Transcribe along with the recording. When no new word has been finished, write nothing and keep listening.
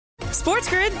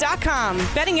SportsGrid.com.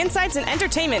 Betting insights and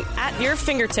entertainment at your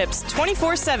fingertips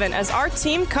 24/7 as our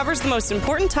team covers the most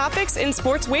important topics in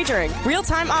sports wagering.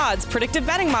 Real-time odds, predictive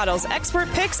betting models, expert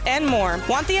picks, and more.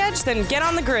 Want the edge? Then get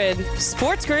on the grid.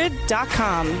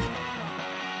 SportsGrid.com.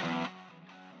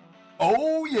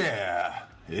 Oh, yeah.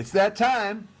 It's that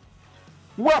time.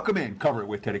 Welcome in. Cover It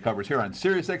with Teddy Covers here on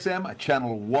SiriusXM,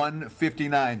 channel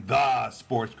 159, the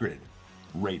Sports Grid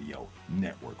Radio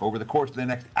Network. Over the course of the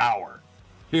next hour,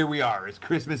 here we are. It's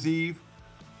Christmas Eve,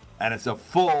 and it's a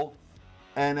full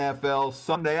NFL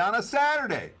Sunday on a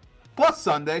Saturday, plus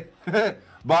Sunday.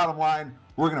 Bottom line,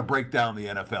 we're going to break down the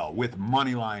NFL with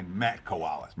Moneyline Matt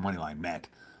Koalas. Moneyline Matt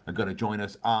are going to join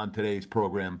us on today's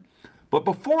program. But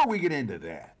before we get into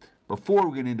that, before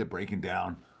we get into breaking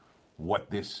down what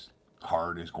this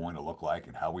card is going to look like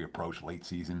and how we approach late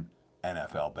season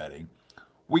NFL betting,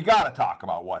 we got to talk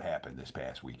about what happened this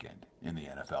past weekend in the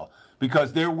NFL,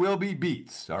 because there will be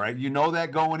beats, all right? You know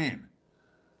that going in.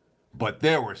 But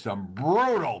there were some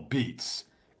brutal beats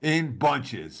in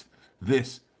bunches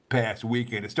this past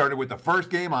weekend. It started with the first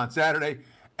game on Saturday,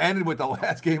 ended with the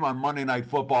last game on Monday Night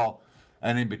Football,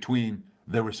 and in between,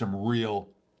 there were some real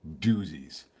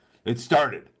doozies. It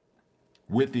started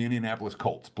with the Indianapolis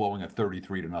Colts blowing a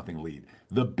 33-0 lead.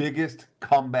 The biggest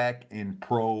comeback in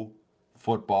pro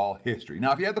football history.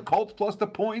 Now, if you had the Colts plus the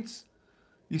points,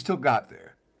 you still got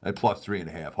there at plus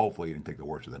 3.5. Hopefully you didn't take the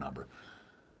worst of the number.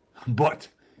 But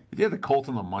if you had the Colts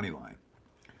on the money line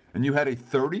and you had a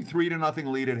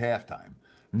 33-0 lead at halftime,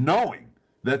 knowing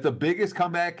that the biggest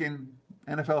comeback in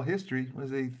NFL history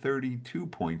was a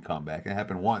 32-point comeback, it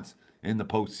happened once in the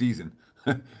postseason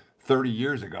 30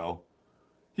 years ago,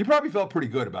 you probably felt pretty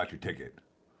good about your ticket.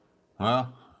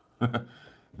 Well,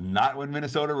 not when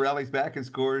Minnesota rallies back and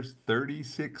scores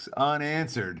 36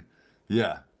 unanswered.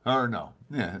 Yeah, or no.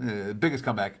 Yeah, biggest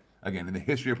comeback, again, in the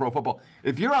history of pro football.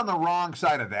 If you're on the wrong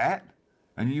side of that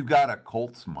and you've got a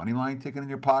Colts money line ticket in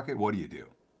your pocket, what do?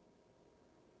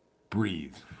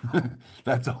 Breathe.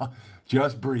 That's all.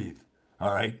 Just breathe.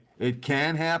 All right? It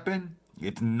can happen.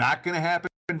 It's not going to happen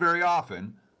very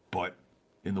often, but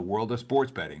in the world of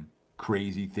sports betting,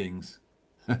 crazy things.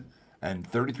 And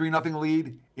 33-0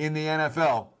 lead in the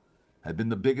NFL had been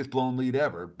the biggest blown lead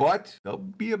ever, but there'll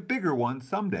be a bigger one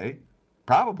someday,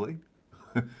 probably.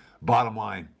 Bottom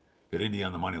line, at Indy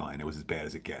on the money line, it was as bad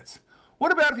as it gets.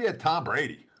 What about if you had Tom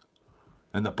Brady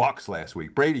and the Bucks last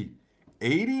week? Brady,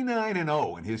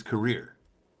 89-0 in his career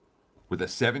with a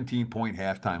 17-point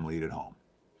halftime lead at home.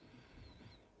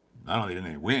 Not only didn't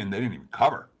they win, they didn't even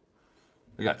cover.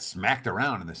 They got smacked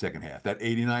around in the second half. That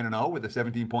 89-0 with a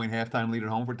 17-point halftime lead at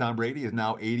home for Tom Brady is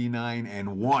now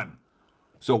 89-1.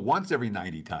 So once every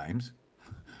 90 times,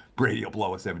 Brady will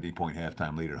blow a 17-point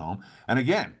halftime lead at home. And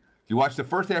again, if you watch the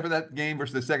first half of that game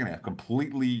versus the second half,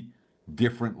 completely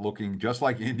different looking, just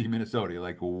like Indy, Minnesota. You're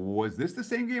like, was this the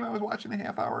same game I was watching a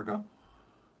half hour ago?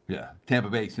 Yeah, Tampa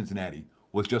Bay, Cincinnati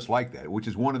was just like that, which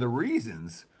is one of the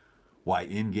reasons why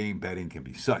in-game betting can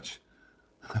be such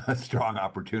a strong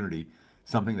opportunity.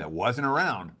 Something that wasn't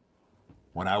around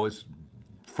when I was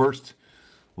first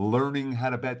learning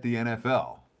how to bet the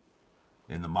NFL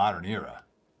in the modern era.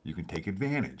 You can take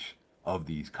advantage of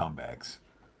these comebacks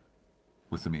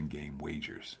with some in-game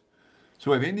wagers. So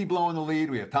we have Indy blowing the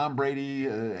lead. We have Tom Brady,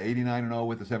 89-0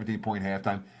 with a 17-point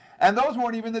halftime. And those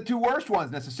weren't even the two worst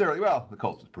ones necessarily. Well, the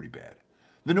Colts was pretty bad.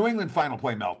 The New England final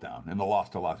play meltdown and the loss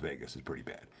to Las Vegas is pretty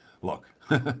bad. Look,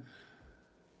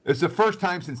 it's the first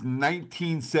time since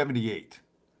 1978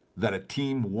 that a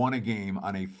team won a game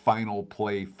on a final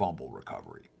play fumble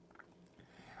recovery.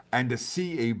 And to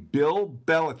see a Bill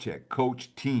Belichick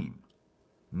coached team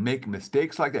make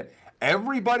mistakes like that,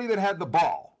 everybody that had the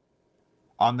ball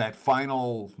on that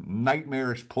final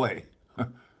nightmarish play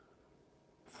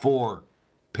for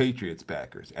Patriots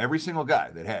backers, every single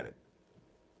guy that had it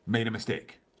made a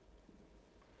mistake.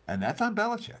 And that's on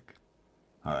Belichick.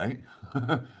 All right?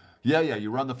 Yeah, you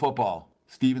run the football.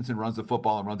 Stevenson runs the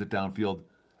football and runs it downfield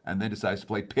and then decides to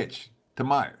play pitch to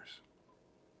Myers.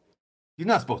 He's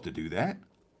not supposed to do that.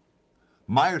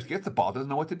 Myers gets the ball, doesn't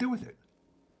know what to do with it.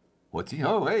 What's he?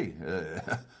 Oh, hey,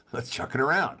 let's chuck it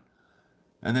around.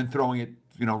 And then throwing it,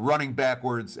 running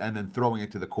backwards and then throwing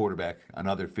it to the quarterback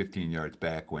another 15 yards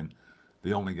back when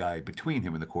the only guy between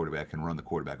him and the quarterback can run the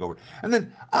quarterback over. And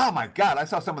then, oh my God, I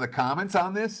saw some of the comments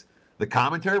on this, the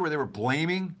commentary where they were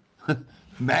blaming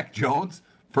Mac Jones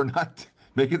for not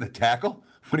making the tackle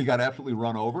when he got absolutely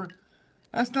run over.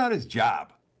 That's not his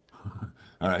job.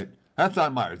 All right, that's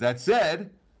on Myers. That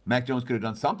said, Mac Jones could have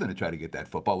done something to try to get that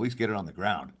football, at least get it on the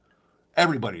ground.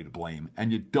 Everybody to blame,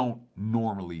 and you don't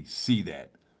normally see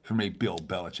that from a Bill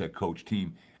Belichick coach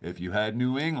team. If you had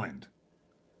New England,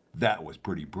 that was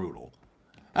pretty brutal.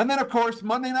 And then, of course,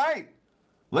 Monday night.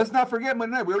 Let's not forget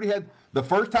Monday night. We already had the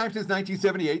first time since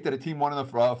 1978 that a team won in the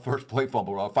final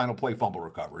play fumble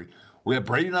recovery. We have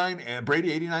Brady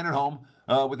 89 at home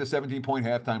with a 17-point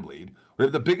halftime lead. We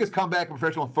have the biggest comeback in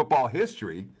professional football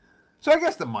history. So I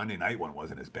guess the Monday night one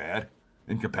wasn't as bad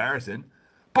in comparison.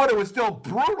 But it was still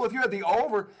brutal if you had the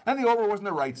over, and the over wasn't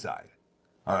the right side.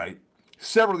 All right?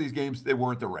 Several of these games, they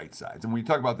weren't the right sides. And when you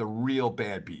talk about the real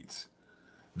bad beats,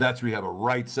 that's where you have a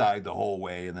right side the whole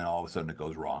way, and then all of a sudden it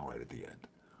goes wrong right at the end.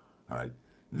 All right.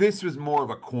 This was more of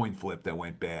a coin flip that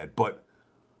went bad. But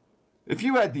if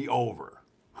you had the over,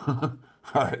 all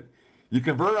right, you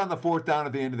convert on the fourth down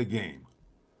at the end of the game.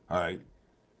 All right.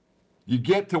 You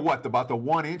get to what? About the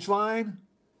 1-inch line,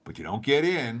 but you don't get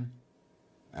in.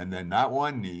 And then not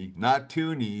one knee, not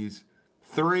two knees,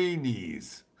 3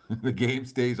 knees. The game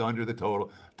stays under the total.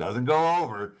 Doesn't go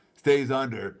over, stays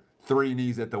under 3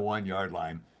 knees at the 1-yard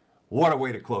line. What a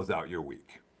way to close out your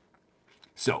week.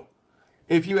 So,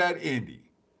 if you had Indy,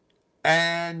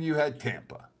 and you had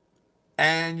Tampa,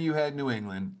 and you had New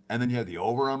England, and then you had the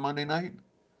over on Monday night,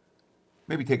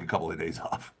 maybe take a couple of days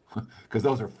off. Because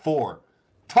those are 4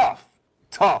 tough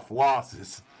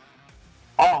losses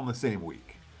all in the same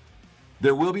week.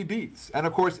 There will be beats. And,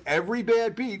 of course, every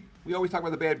bad beat, we always talk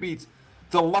about the bad beats,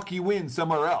 it's a lucky win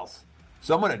somewhere else.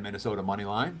 Someone at Minnesota money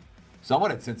line,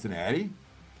 someone at Cincinnati,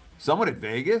 someone at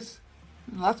Vegas.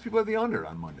 Lots of people have the under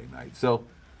on Monday night. So,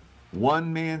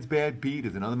 one man's bad beat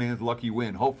is another man's lucky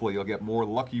win. Hopefully, you'll get more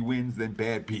lucky wins than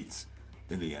bad beats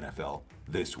in the NFL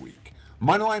this week.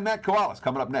 Moneyline Matt Koalas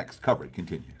coming up next. Coverage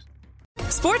continues.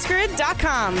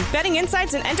 SportsGrid.com. Betting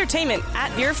insights and entertainment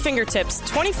at your fingertips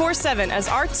 24/7 as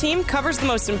our team covers the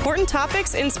most important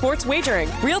topics in sports wagering.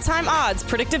 Real-time odds,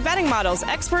 predictive betting models,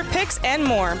 expert picks, and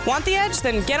more. Want the edge?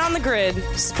 Then get on the grid.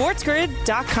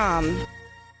 SportsGrid.com.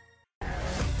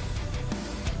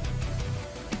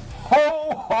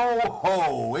 Ho, ho,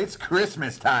 ho. It's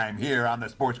Christmas time here on the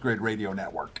Sports Grid Radio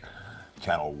Network.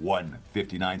 Channel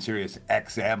 159, Sirius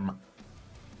XM.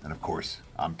 And, of course,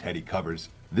 I'm Teddy Covers.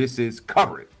 This is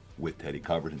Cover It with Teddy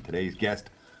Covers, and today's guest,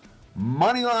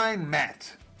 Moneyline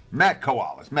Matt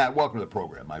Koalas. Matt, welcome to the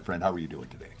program, my friend. How are you doing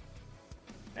today?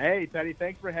 Hey, Teddy,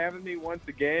 thanks for having me once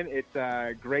again.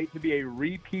 It's great to be a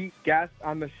repeat guest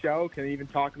on the show. Can even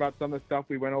talk about some of the stuff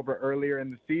we went over earlier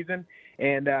in the season.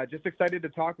 And just excited to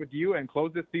talk with you and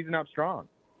close this season out strong.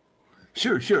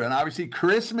 Sure. And obviously,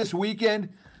 Christmas weekend,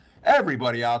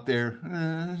 everybody out there,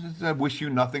 I wish you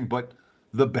nothing but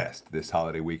the best this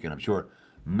holiday weekend. I'm sure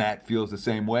Matt feels the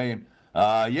same way.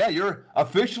 And you're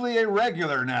officially a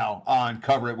regular now on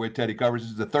Cover It with Teddy Covers.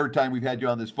 This is the third time we've had you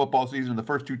on this football season. The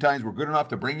first 2 times were good enough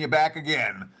to bring you back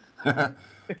again.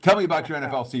 Tell me about your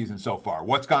NFL season so far.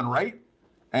 What's gone right?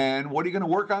 And what are you going to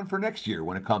work on for next year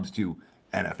when it comes to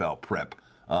NFL prep?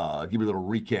 Give me a little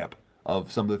recap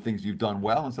of some of the things you've done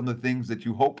well and some of the things that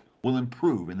you hope will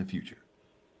improve in the future.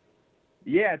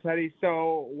 Yeah, Teddy.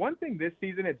 So one thing this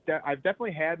season, I've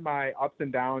definitely had my ups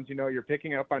and downs. You know, you're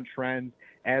picking up on trends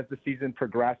as the season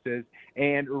progresses.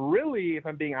 And really, if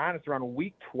I'm being honest, around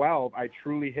week 12, I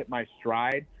truly hit my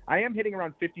stride. I am hitting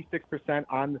around 56%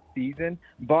 on the season,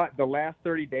 but the last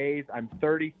 30 days, I'm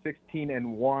 30, 16,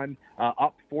 and 1,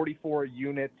 up 44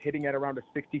 units, hitting at around a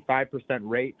 65%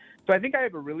 rate. So I think I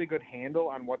have a really good handle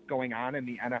on what's going on in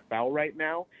the NFL right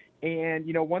now. And,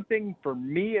 you know, one thing for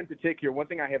me in particular, one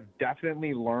thing I have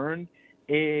definitely learned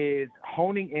is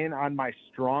honing in on my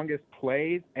strongest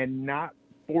plays and not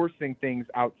forcing things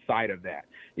outside of that.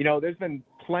 You know, there's been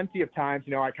plenty of times,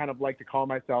 you know, I kind of like to call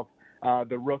myself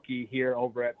the rookie here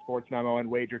over at Sports Memo and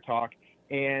Wager Talk.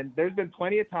 And there's been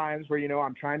plenty of times where, you know,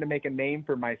 I'm trying to make a name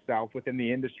for myself within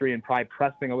the industry and probably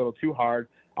pressing a little too hard.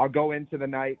 I'll go into the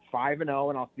night 5-0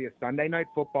 and I'll see a Sunday night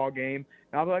football game.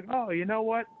 And I'll be like, oh, you know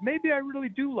what? Maybe I really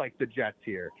do like the Jets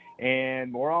here.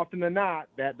 And more often than not,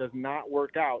 that does not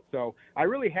work out. So I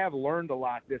really have learned a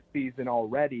lot this season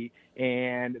already.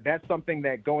 And that's something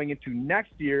that going into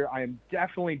next year, I am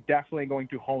definitely going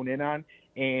to hone in on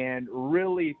and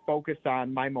really focus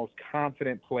on my most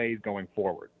confident plays going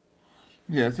forward.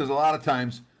 Yes, there's a lot of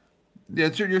times,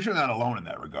 you're sure not alone in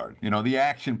that regard. You know, the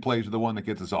action plays are the one that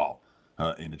gets us all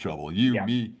into trouble. You, yeah.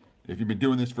 Me, if you've been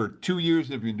doing this for 2 years,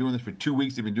 if you've been doing this for 2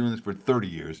 weeks, if you've been doing this for 30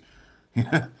 years,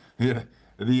 let's have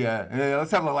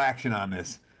a little action on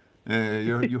this.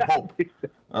 You hope.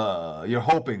 You're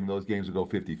hoping those games will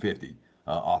go 50-50.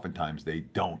 Oftentimes they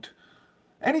don't.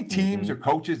 Any teams or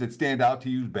coaches that stand out to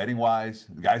you betting-wise,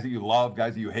 guys that you love,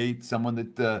 guys that you hate, someone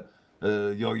that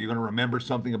you're going to remember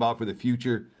something about for the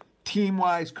future,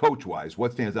 team-wise, coach-wise,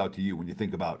 what stands out to you when you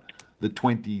think about the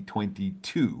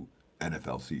 2022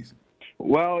 NFL season?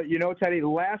 Well, Teddy,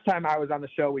 last time I was on the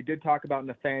show, we did talk about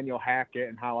Nathaniel Hackett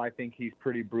and how I think he's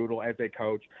pretty brutal as a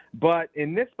coach. But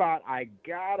in this spot, I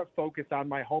got to focus on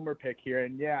my homer pick here.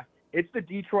 And, yeah, it's the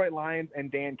Detroit Lions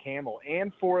and Dan Campbell,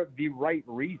 and for the right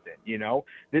reason.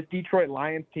 This Detroit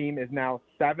Lions team is now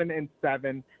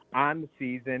 7-7 on the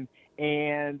season,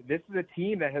 and this is a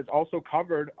team that has also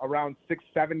covered around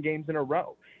 6-7 games in a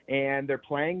row. And they're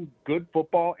playing good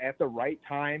football at the right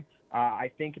time.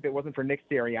 I think if it wasn't for Nick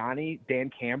Sirianni,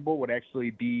 Dan Campbell would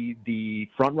actually be the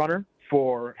front runner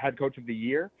for head coach of the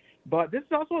year. But this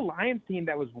is also a Lions team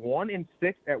that was 1-6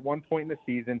 at one point in the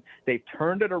season. They've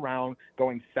turned it around,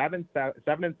 going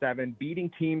 7-7,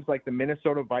 beating teams like the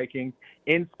Minnesota Vikings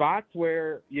in spots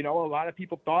where, a lot of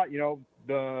people thought,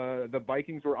 the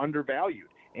Vikings were undervalued.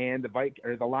 And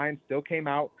the Lions still came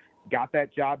out, got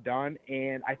that job done.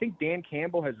 And I think Dan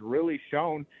Campbell has really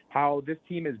shown how this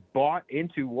team is bought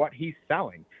into what he's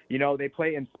selling. They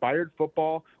play inspired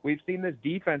football. We've seen this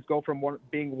defense go from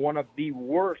being one of the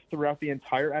worst throughout the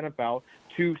entire NFL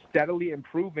to steadily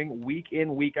improving week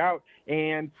in, week out,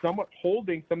 and somewhat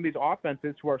holding some of these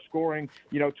offenses who are scoring,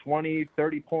 20,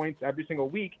 30 points every single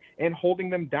week and holding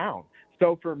them down.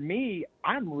 So for me,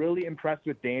 I'm really impressed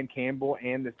with Dan Campbell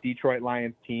and this Detroit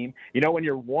Lions team. When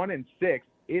you're 1-6,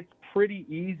 it's pretty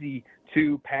easy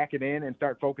to pack it in and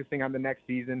start focusing on the next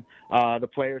season. The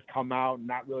players come out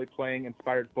not really playing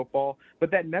inspired football, but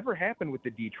that never happened with the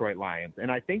Detroit Lions. And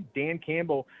I think Dan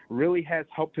Campbell really has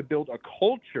helped to build a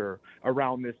culture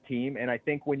around this team. And I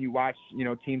think when you watch,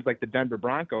 teams like the Denver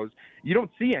Broncos, you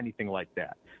don't see anything like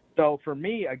that. So for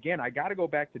me, again, I got to go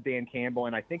back to Dan Campbell,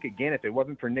 and I think, again, if it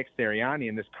wasn't for Nick Sirianni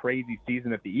and this crazy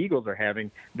season that the Eagles are having,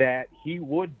 that he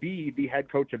would be the head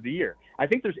coach of the year. I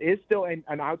think there is still an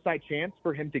outside chance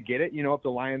for him to get it, if the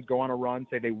Lions go on a run,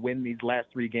 say they win these last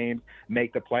 3 games,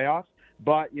 make the playoffs.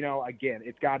 But, again,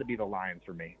 it's got to be the Lions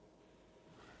for me.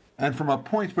 And from a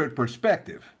point spread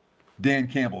perspective, Dan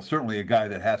Campbell, certainly a guy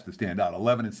that has to stand out.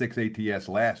 11-6 ATS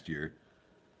last year,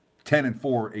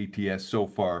 10-4 ATS so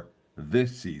far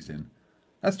this season.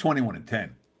 That's 21-10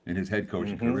 in his head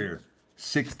coaching career.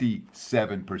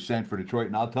 67% for Detroit.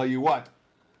 And I'll tell you what,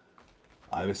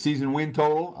 I have a season win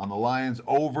total on the Lions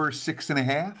over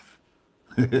 6.5.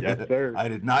 Yes, sir. I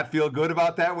did not feel good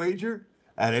about that wager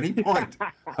at any point.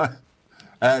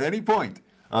 At any point.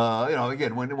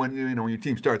 Again, when your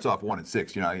team starts off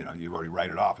 1-6, you already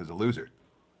write it off as a loser.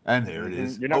 And there it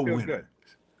is. You're not feeling winner. Good.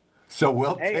 So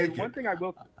we'll take it.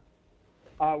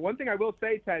 One thing I will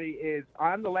say, Teddy, is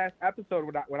on the last episode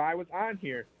when I was on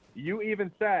here, you even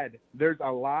said there's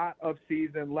a lot of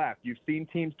season left. You've seen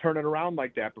teams turn it around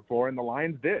like that before, and the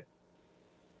Lions did.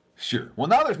 Sure. Well,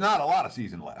 now there's not a lot of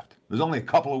season left. There's only a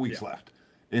couple of weeks left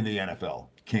in the NFL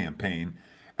campaign.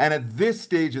 And at this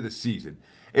stage of the season,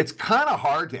 it's kind of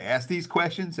hard to ask these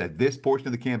questions at this portion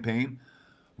of the campaign,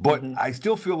 but I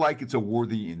still feel like it's a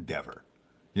worthy endeavor.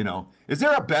 Is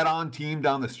there a bet-on team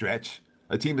down the stretch?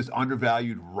 A team that's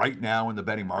undervalued right now in the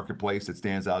betting marketplace that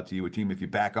stands out to you? A team, if you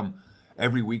back them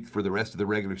every week for the rest of the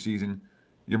regular season,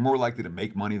 you're more likely to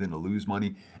make money than to lose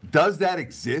money. Does that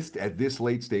exist at this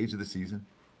late stage of the season?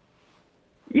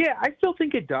 Yeah, I still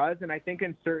think it does. And I think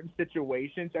in certain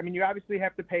situations, you obviously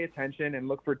have to pay attention and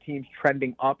look for teams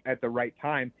trending up at the right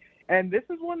time. And this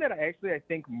is one that I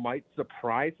think might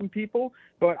surprise some people,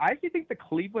 but I actually think the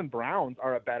Cleveland Browns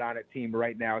are a bet on it team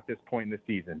right now at this point in the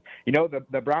season.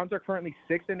 The Browns are currently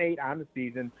 6-8 on the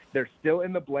season. They're still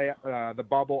in the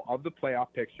bubble of the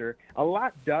playoff picture. A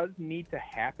lot does need to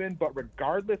happen, but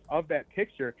regardless of that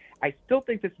picture, I still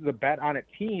think this is a bet on it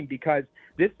team because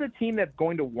this is a team that's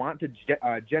going to want to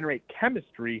generate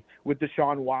chemistry with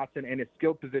Deshaun Watson and his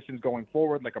skilled positions going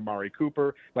forward, like Amari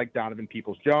Cooper, like Donovan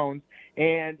Peoples-Jones.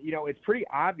 And, it's pretty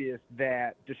obvious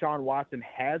that Deshaun Watson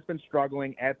has been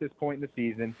struggling at this point in the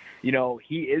season.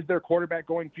 He is their quarterback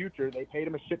going future. They paid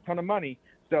him a shit ton of money.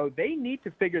 So they need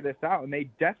to figure this out, and they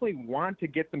definitely want to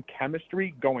get some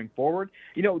chemistry going forward.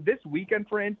 This weekend,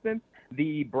 for instance,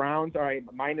 the Browns are a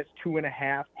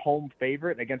 -2.5 home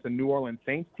favorite against the New Orleans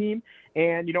Saints team.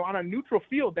 And, on a neutral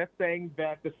field, that's saying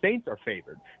that the Saints are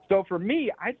favored. So for me,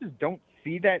 I just don't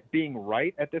see that being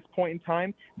right at this point in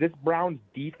time. This Browns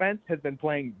defense has been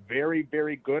playing very,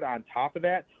 very good on top of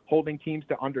that, holding teams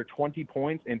to under 20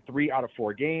 points in 3 out of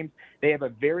 4 games. They have a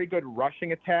very good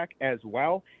rushing attack as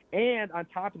well. And on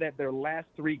top of that, their last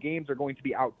 3 games are going to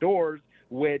be outdoors,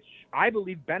 which I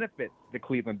believe benefits the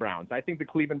Cleveland Browns. I think the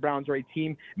Cleveland Browns are a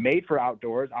team made for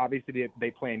outdoors. Obviously,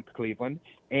 they play in Cleveland,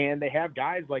 and they have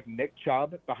guys like Nick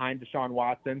Chubb behind Deshaun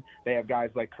Watson. They have guys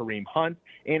like Kareem Hunt.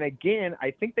 And again,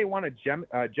 I think they want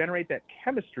to generate that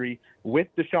chemistry with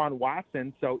Deshaun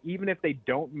Watson. So even if they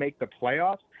don't make the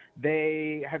playoffs,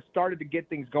 they have started to get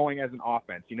things going as an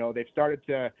offense. You know, they've started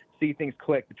to see things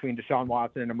click between Deshaun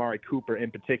Watson and Amari Cooper in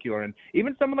particular. And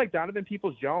even someone like Donovan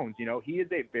Peoples-Jones, you know, he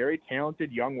is a very talented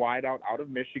young wideout out of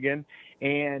Michigan.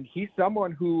 And he's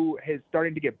someone who is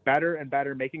starting to get better and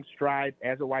better, making strides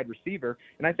as a wide receiver.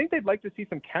 And I think they'd like to see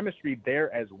some chemistry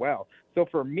there as well. So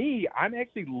for me, I'm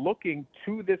actually looking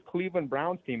to this Cleveland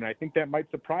Browns team. And I think that might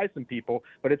surprise some people,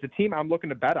 but it's a team I'm looking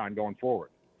to bet on going forward.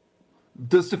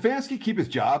 Does Stefanski keep his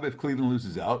job if Cleveland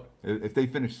loses out? If they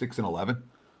finish 6-11,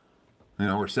 you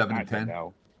know, or 7-10?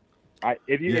 No.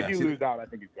 If you lose out, I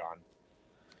think he's gone.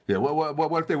 Yeah.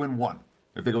 What if they win one?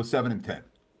 If they go 7-10?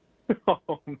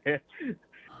 Oh man.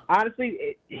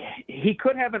 Honestly, he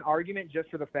could have an argument just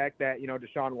for the fact that, you know,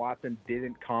 Deshaun Watson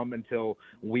didn't come until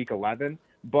week 11.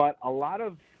 But a lot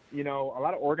of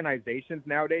organizations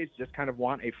nowadays just kind of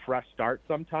want a fresh start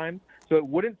sometimes. So it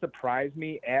wouldn't surprise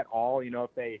me at all, you know,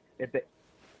 if they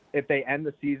end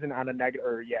the season on a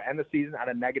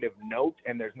negative note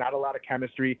and there's not a lot of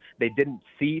chemistry, they didn't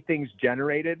see things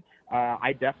generated.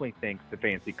 I definitely think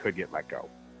Stefanski could get let go.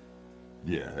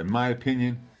 Yeah, in my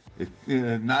opinion,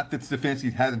 not that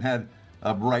Stefanski hasn't had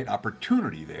a right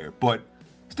opportunity there, but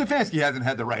Stefanski hasn't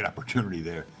had the right opportunity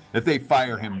there. If they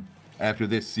fire him after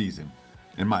this season,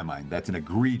 in my mind, that's an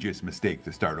egregious mistake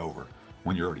to start over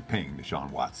when you're already paying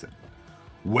Deshaun Watson.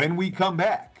 When we come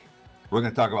back, we're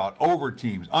going to talk about over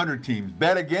teams, under teams,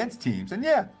 bet against teams, and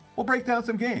yeah, we'll break down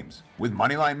some games with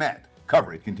Moneyline Matt.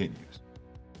 Coverage continues.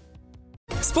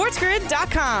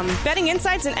 SportsGrid.com. Betting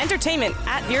insights and entertainment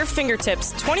at your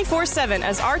fingertips 24/7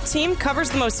 as our team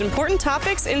covers the most important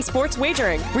topics in sports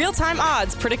wagering. Real-time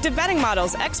odds, predictive betting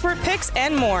models, expert picks,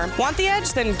 and more. Want the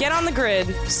edge? Then get on the grid.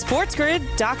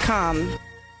 SportsGrid.com.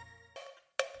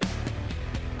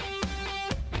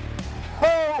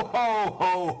 Ho, ho,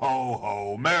 ho, ho,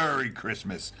 ho. Merry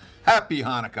Christmas. Happy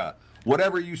Hanukkah.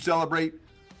 Whatever you celebrate,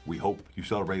 we hope you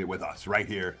celebrate it with us right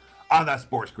here on the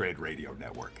Sports Grid Radio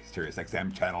Network, Sirius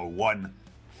XM Channel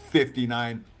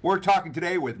 159. We're talking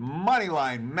today with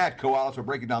Moneyline Matt Koalas. We're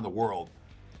breaking down the world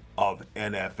of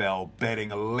NFL betting,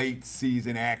 late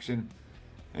season action.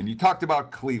 And you talked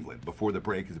about Cleveland before the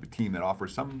break as a team that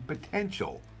offers some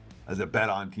potential as a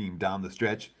bet-on team down the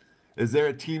stretch. Is there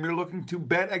a team you're looking to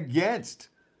bet against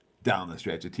down the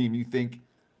stretch? A team you think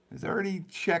has already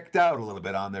checked out a little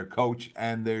bit on their coach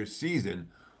and their season?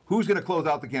 Who's going to close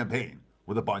out the campaign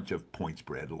with a bunch of point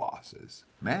spread losses?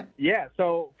 Matt? Yeah,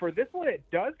 so for this one, it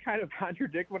does kind of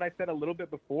contradict what I said a little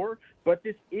bit before, but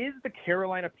this is the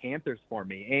Carolina Panthers for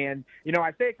me. And, you know,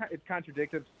 I say it's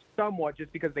contradictory somewhat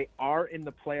just because they are in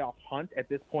the playoff hunt at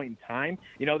this point in time.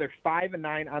 You know, they're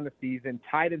 5-9 on the season,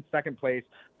 tied in second place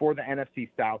for the NFC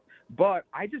South. But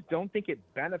I just don't think it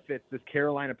benefits this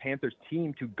Carolina Panthers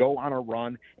team to go on a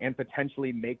run and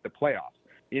potentially make the playoffs.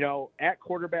 You know, at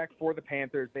quarterback for the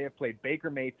Panthers, they have played Baker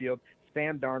Mayfield,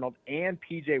 Sam Darnold, and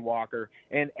P.J. Walker.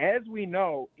 And as we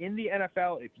know, in the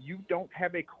NFL, if you don't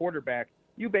have a quarterback,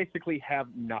 you basically have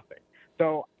nothing.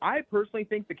 So I personally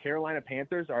think the Carolina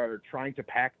Panthers are trying to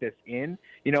pack this in.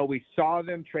 You know, we saw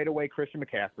them trade away Christian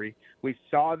McCaffrey. We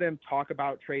saw them talk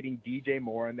about trading DJ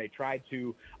Moore, and they tried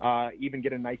to even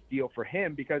get a nice deal for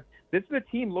him because this is a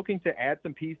team looking to add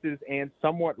some pieces and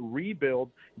somewhat rebuild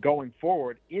going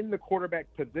forward in the quarterback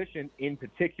position in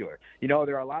particular. You know,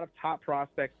 there are a lot of top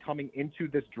prospects coming into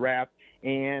this draft,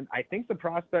 and I think the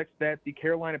prospects that the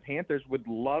Carolina Panthers would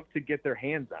love to get their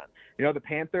hands on. You know, the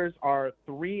Panthers are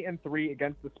 3-3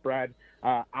 against the spread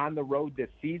on the road this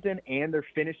season, and they're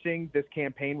finishing this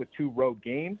campaign with 2 road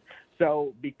games.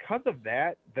 So because of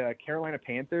that, the Carolina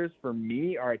Panthers, for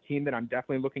me, are a team that I'm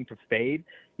definitely looking to fade.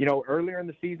 You know, earlier in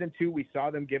the season, too, we saw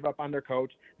them give up on their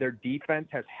coach. Their defense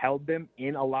has held them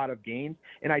in a lot of games,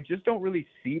 and I just don't really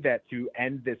see that to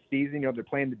end this season. You know, they're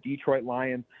playing the Detroit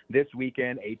Lions this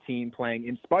weekend, a team playing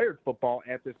inspired football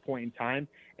at this point in time.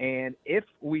 And if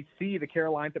we see the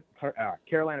Carolina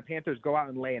Panthers go out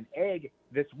and lay an egg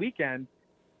this weekend,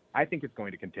 I think it's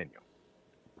going to continue.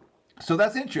 So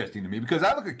that's interesting to me because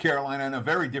I look at Carolina in a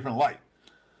very different light.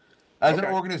 As an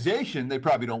organization, they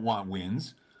probably don't want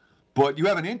wins, but you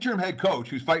have an interim head coach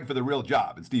who's fighting for the real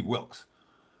job, and Steve Wilkes.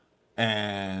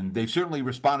 And they've certainly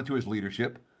responded to his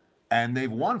leadership, and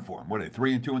they've won for him. What are they,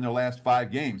 3-2 in their last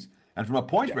 5 games? And from a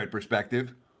point spread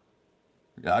perspective,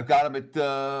 I've got them at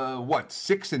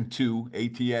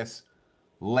 6-2 ATS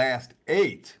last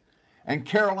 8. And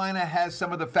Carolina has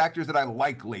some of the factors that I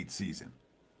like late season.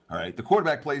 All right, the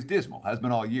quarterback play is dismal, has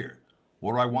been all year.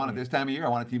 What do I want at this time of year? I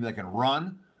want a team that can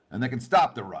run and that can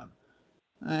stop the run.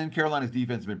 And Carolina's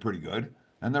defense has been pretty good,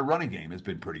 and their running game has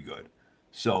been pretty good.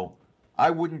 So I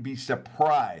wouldn't be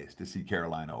surprised to see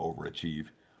Carolina overachieve.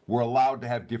 We're allowed to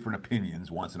have different opinions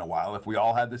once in a while. If we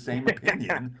all had the same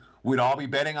opinion, we'd all be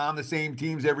betting on the same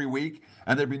teams every week,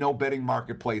 and there'd be no betting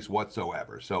marketplace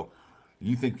whatsoever. So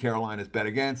you think Carolina's bet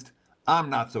against?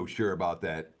 I'm not so sure about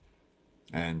that.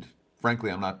 And frankly,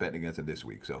 I'm not betting against it this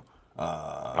week. So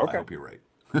I hope you're right.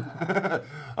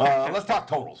 Let's talk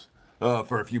totals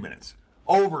for a few minutes.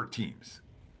 Over teams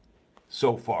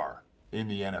so far in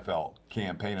the NFL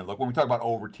campaign. And look, when we talk about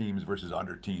over teams versus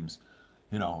under teams,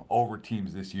 over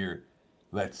teams this year,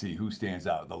 let's see who stands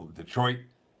out. Detroit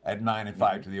at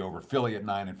 9-5 to the over, Philly at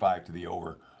 9-5 to the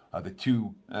over,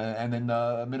 and then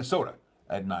Minnesota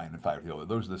at 9-5 to the over.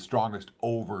 Those are the strongest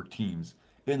over teams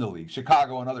in the league.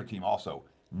 Chicago, another team, also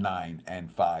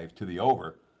 9-5 to the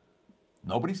over.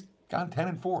 Nobody's gone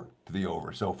 10-4 to the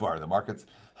over so far. The markets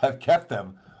have kept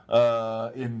them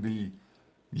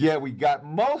we got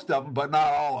most of them, but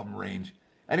not all of them range.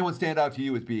 Anyone stand out to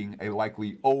you as being a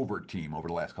likely over team over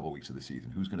the last couple of weeks of the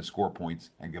season? Who's going to score points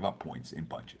and give up points in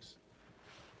bunches?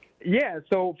 Yeah,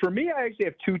 so for me, I actually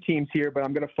have two teams here, but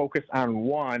I'm going to focus on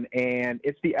one, and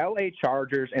it's the LA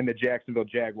Chargers and the Jacksonville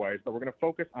Jaguars, but we're going to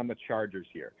focus on the Chargers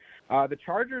here. The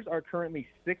Chargers are currently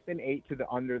 6-8 to the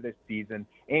under this season,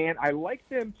 and I like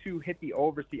them to hit the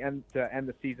over to end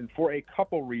the season for a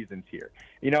couple reasons here.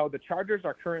 The Chargers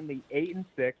are currently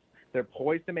 8-6. They're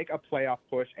poised to make a playoff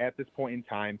push at this point in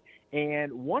time.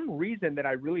 And one reason that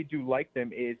I really do like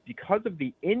them is because of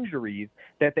the injuries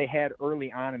that they had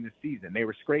early on in the season. They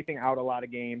were scraping out a lot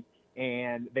of games,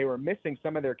 and they were missing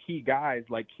some of their key guys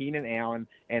like Keenan Allen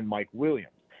and Mike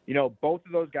Williams. Both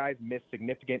of those guys missed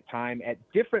significant time at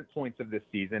different points of this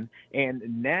season, and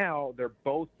now they're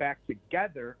both back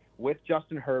together with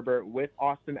Justin Herbert, with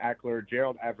Austin Eckler,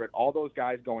 Gerald Everett, all those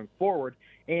guys going forward.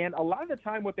 And a lot of the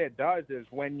time what that does is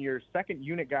when your second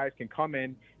unit guys can come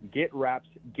in, get reps,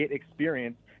 get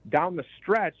experience, down the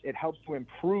stretch, it helps to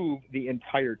improve the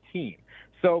entire team.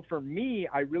 So for me,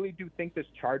 I really do think this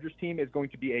Chargers team is going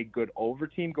to be a good over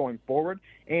team going forward.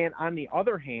 And on the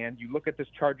other hand, you look at this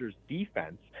Chargers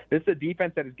defense. This is a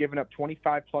defense that has given up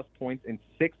 25-plus points in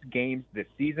 6 games this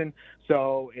season.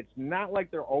 So it's not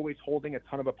like they're always holding a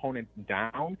ton of opponents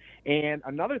down. And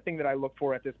another thing that I look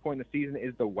for at this point in the season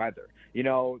is the weather.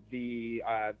 The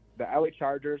LA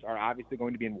Chargers are obviously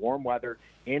going to be in warm weather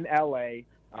in LA.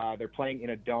 They're playing in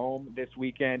a dome this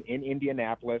weekend in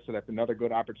Indianapolis, so that's another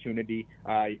good opportunity.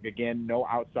 Again, no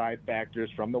outside factors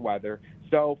from the weather.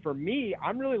 So for me,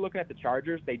 I'm really looking at the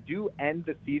Chargers. They do end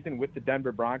the season with the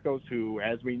Denver Broncos, who,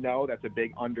 as we know, that's a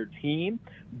big under team.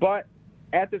 But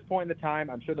at this point in the time,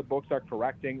 I'm sure the books are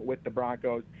correcting with the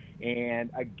Broncos. And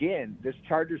again, this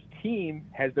Chargers team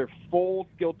has their full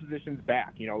skill positions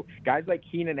back. Guys like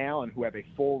Keenan Allen, who have a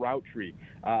full route tree,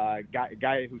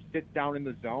 guy who sits down in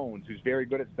the zones, who's very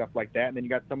good at stuff like that. And then you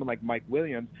got someone like Mike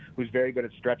Williams, who's very good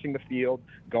at stretching the field,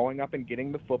 going up and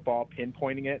getting the football,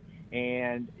 pinpointing it.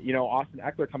 And, Austin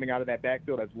Eckler coming out of that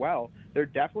backfield as well. They're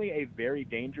definitely a very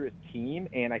dangerous team,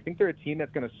 and I think they're a team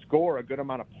that's going to score a good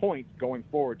amount of points going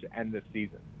forward to end this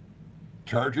season.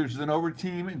 Chargers as an over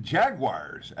team, and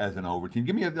Jaguars as an over team.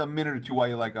 Give me a minute or two why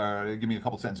you like, give me a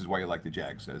couple sentences why you like the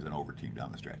Jags as an over team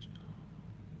down the stretch.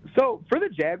 So for the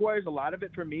Jaguars, a lot of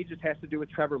it for me just has to do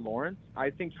with Trevor Lawrence. I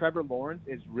think Trevor Lawrence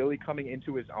is really coming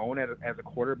into his own as a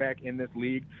quarterback in this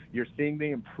league. You're seeing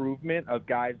the improvement of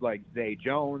guys like Zay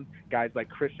Jones, guys like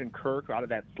Christian Kirk out of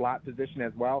that slot position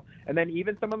as well. And then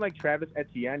even someone like Travis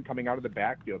Etienne coming out of the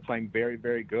backfield, playing very,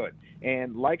 very good.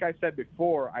 And like I said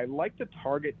before, I like to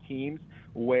target teams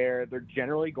where they're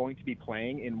generally going to be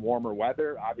playing in warmer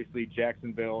weather. Obviously,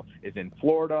 Jacksonville is in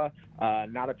Florida.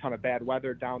 Not a ton of bad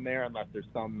weather down there unless there's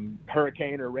some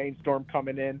hurricane or rainstorm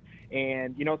coming in.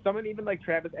 And, someone even like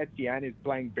Travis Etienne is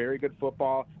playing very good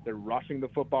football. They're rushing the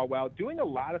football well, doing a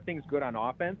lot of things good on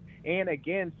offense. And,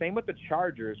 again, same with the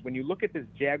Chargers. When you look at this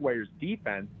Jaguars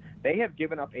defense, they have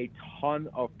given up a ton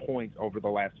of points over the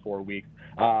last 4 weeks,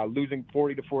 losing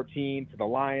 40-14 to the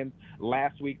Lions.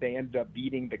 Last week they ended up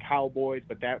beating the Cowboys,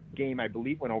 but that game, I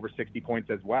believe, went over 60 points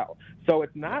as well. So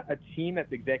it's not a team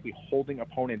that's exactly holding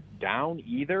opponents down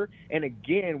either. And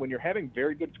again, when you're having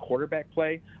very good quarterback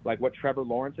play, like what Trevor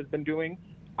Lawrence has been doing,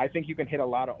 I think you can hit a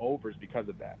lot of overs because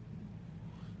of that.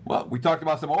 Well, we talked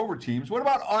about some over teams. What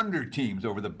about under teams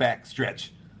over the back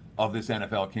stretch of this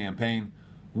NFL campaign?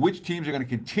 Which teams are going to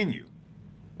continue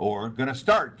or going to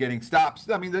start getting stops?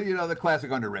 I mean, the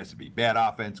classic under recipe: bad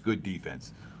offense, good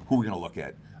defense. Who are we going to look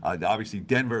at? Obviously,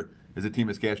 Denver is a team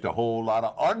that's cashed a whole lot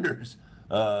of unders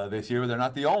this year. They're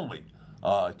not the only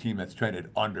team that's trended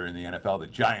under in the NFL. The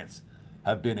Giants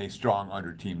have been a strong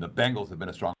under team. The Bengals have been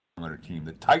a strong under team.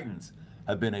 The Titans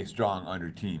have been a strong under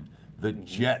team. The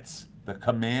Jets, the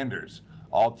Commanders,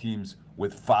 all teams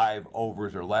with 5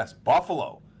 overs or less.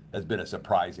 Buffalo has been a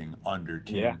surprising under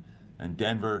team. Yeah. And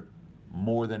Denver,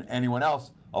 more than anyone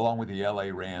else, along with the LA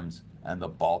Rams and the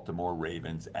Baltimore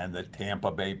Ravens and the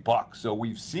Tampa Bay Bucks. So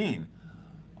we've seen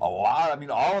a lot. I mean,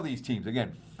 all of these teams,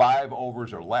 again, 5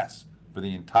 overs or less for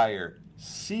the entire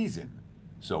season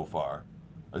so far.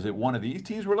 Is it one of these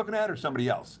teams we're looking at or somebody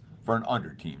else for an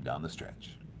under team down the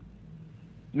stretch?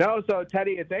 No, so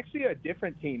Teddy, it's actually a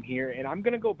different team here, and I'm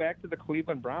going to go back to the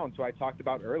Cleveland Browns, who I talked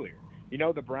about earlier. You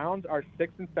know, the Browns are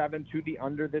 6-7 to the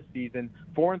under this season,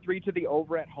 4-3 to the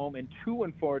over at home, and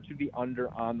 2-4 to the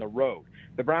under on the road.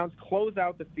 The Browns close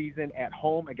out the season at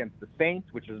home against the Saints,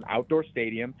 which is an outdoor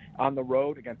stadium, on the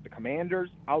road against the Commanders,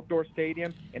 outdoor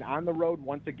stadium, and on the road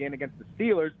once again against the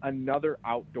Steelers, another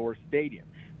outdoor stadium.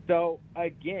 So,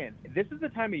 again, this is the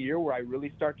time of year where I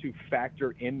really start to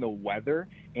factor in the weather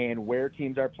and where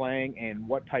teams are playing and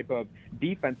what type of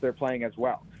defense they're playing as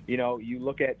well. You know, you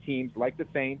look at teams like the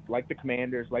Saints, like the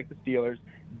Commanders, like the Steelers.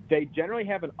 They generally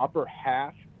have an upper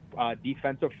half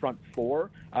defensive front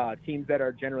four, teams that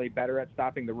are generally better at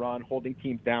stopping the run, holding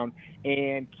teams down,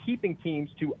 and keeping teams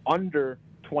to under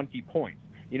 20 points.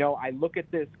 You know, I look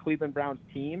at this Cleveland Browns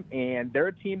team, and they're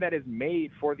a team that is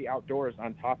made for the outdoors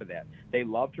on top of that. They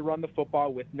love to run the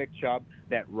football with Nick Chubb,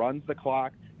 that runs the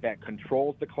clock, that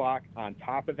controls the clock on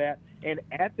top of that. And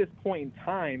at this point in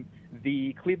time,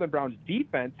 the Cleveland Browns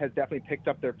defense has definitely picked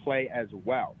up their play as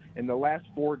well. In the last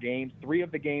 4 games, 3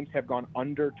 of the games have gone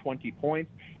under 20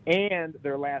 points, and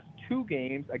their last 2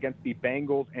 games against the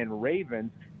Bengals and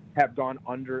Ravens have gone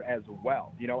under as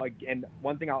well. You know, and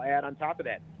one thing I'll add on top of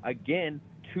that, again,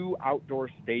 2 outdoor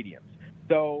stadiums.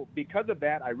 So because of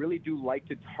that, I really do like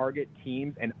to target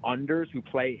teams and unders who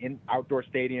play in outdoor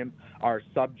stadiums, are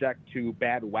subject to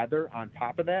bad weather on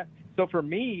top of that. So for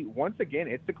me, once again,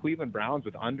 it's the Cleveland Browns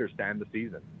with unders to end the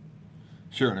season.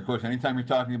 Sure, and of course, anytime you're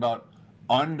talking about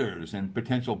unders and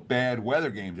potential bad weather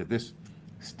games at this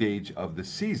stage of the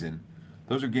season,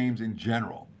 those are games in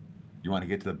general you want to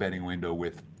get to the betting window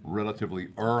with relatively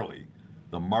early.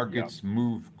 The markets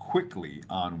move quickly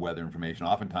on weather information.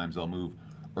 Oftentimes they'll move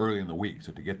early in the week.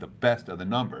 So to get the best of the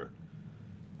number,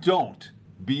 don't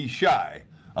be shy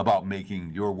about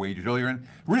making your wagers earlier. And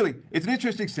really, it's an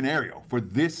interesting scenario for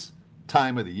this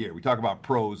time of the year. We talk about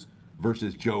pros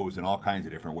versus Joes in all kinds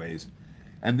of different ways.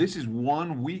 And this is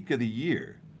one week of the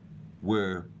year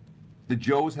where the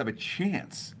Joes have a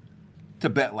chance to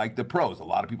bet like the pros. A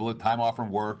lot of people have time off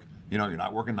from work. You know, you're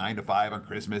not working 9 to 5 on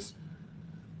Christmas.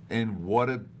 And what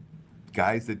do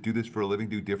guys that do this for a living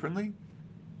do differently?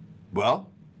 Well,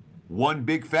 one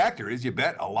big factor is you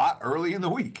bet a lot early in the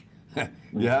week.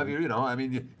 You have your,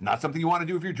 not something you want to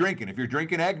do if you're drinking. If you're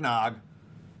drinking eggnog,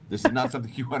 this is not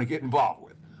something you want to get involved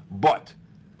with. But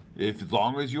as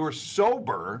long as you're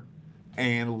sober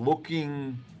and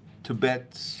looking to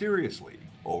bet seriously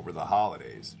over the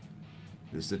holidays,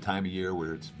 this is a time of year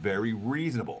where it's very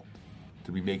reasonable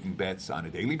to be making bets on a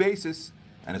daily basis.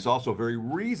 And it's also very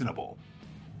reasonable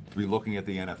to be looking at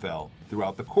the NFL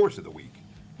throughout the course of the week,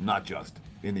 not just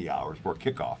in the hours for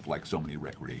kickoff like so many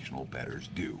recreational bettors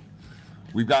do.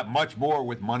 We've got much more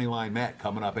with Moneyline Matt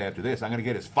coming up after this. I'm going to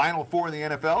get his Final Four in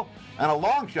the NFL and a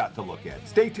long shot to look at.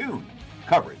 Stay tuned.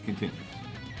 Coverage continues.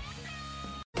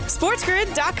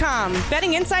 SportsGrid.com.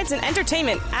 Betting insights and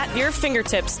entertainment at your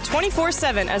fingertips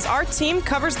 24/7 as our team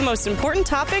covers the most important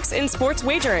topics in sports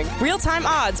wagering. Real-time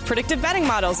odds, predictive betting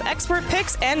models, expert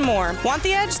picks, and more. Want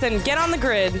the edge? Then get on the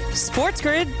grid.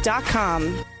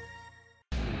 SportsGrid.com.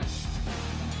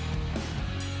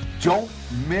 Don't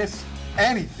miss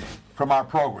anything from our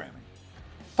programming.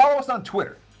 Follow us on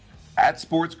Twitter at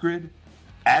SportsGrid,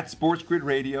 at SportsGrid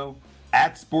Radio,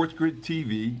 at SportsGrid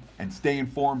TV, and stay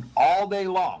informed all day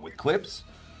long with clips,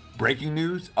 breaking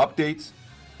news, updates,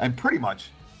 and pretty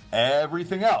much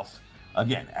everything else.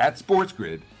 Again, at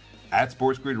SportsGrid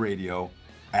Radio,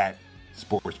 at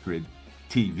SportsGrid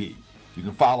TV. You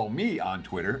can follow me on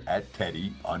Twitter at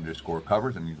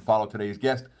Teddy_covers, and you can follow today's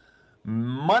guest,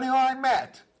 Moneyline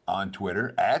Matt, on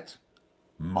Twitter at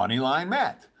Moneyline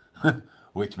Matt,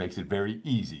 which makes it very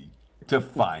easy to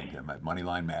find him at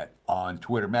Moneyline Matt on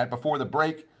Twitter. Matt, before the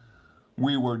break,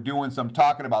 we were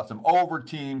talking about some over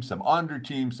teams, some under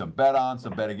teams, some bet on,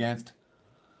 some bet against.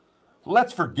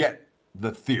 Let's forget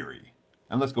the theory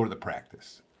and let's go to the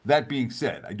practice. That being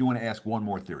said, I do want to ask one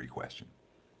more theory question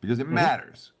because it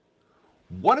matters.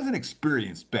 What does an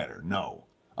experienced bettor know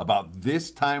about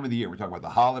this time of the year? We're talking about the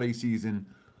holiday season,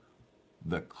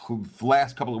 the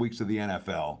last couple of weeks of the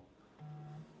NFL.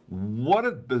 What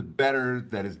are the better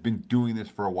that has been doing this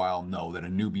for a while know that a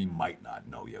newbie might not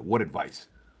know yet? What advice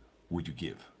would you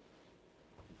give?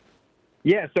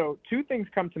 Yeah, so two things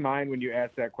come to mind when you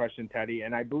ask that question, Teddy,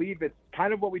 and I believe it's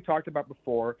kind of what we talked about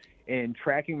before in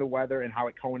tracking the weather and how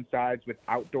it coincides with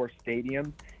outdoor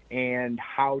stadiums and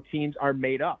how teams are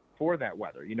made up for that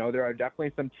weather. You know, there are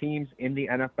definitely some teams in the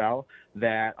NFL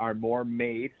that are more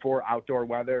made for outdoor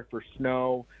weather, for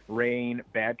snow, rain,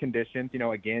 bad conditions. You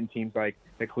know, again, teams like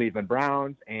the Cleveland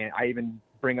Browns, and I even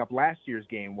bring up last year's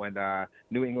game when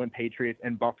New England Patriots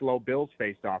and Buffalo Bills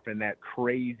faced off in that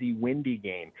crazy windy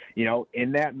game. You know,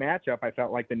 in that matchup, I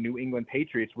felt like the New England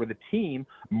Patriots were the team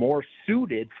more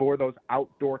suited for those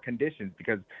outdoor conditions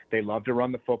because they love to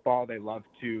run the football, they love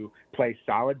to play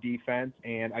solid defense,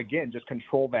 and again, just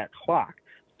control that clock.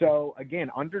 So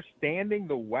again, understanding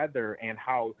the weather and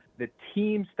how the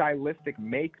team stylistic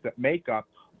makeup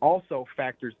also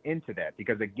factors into that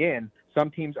because again,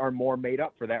 some teams are more made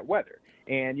up for that weather.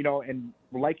 And, you know, and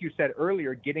like you said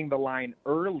earlier, getting the line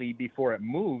early before it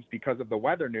moves because of the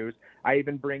weather news, I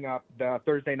even bring up the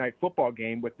Thursday night football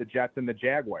game with the Jets and the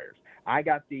Jaguars. I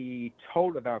got the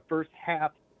first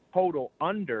half total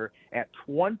under at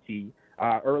 20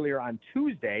 earlier on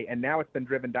Tuesday, and now it's been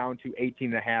driven down to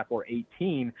 18.5 or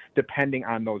 18, depending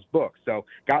on those books. So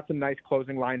got some nice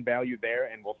closing line value there,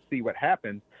 and we'll see what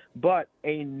happens. But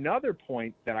another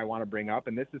point that I want to bring up,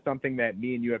 and this is something that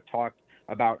me and you have talked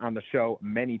about on the show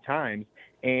many times,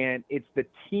 and it's the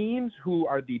teams who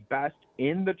are the best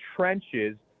in the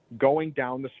trenches going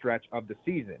down the stretch of the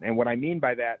season. And what I mean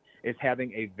by that is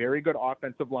having a very good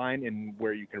offensive line in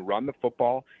where you can run the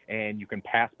football and you can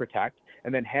pass protect,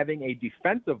 and then having a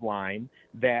defensive line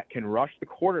that can rush the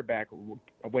quarterback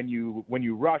when you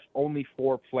rush only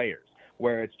 4 players,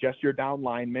 where it's just your down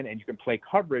lineman and you can play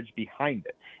coverage behind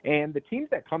it. And the teams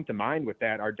that come to mind with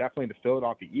that are definitely the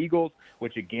Philadelphia Eagles,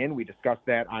 which again, we discussed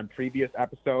that on previous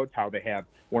episodes, how they have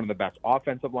one of the best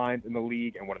offensive lines in the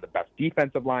league and one of the best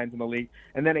defensive lines in the league.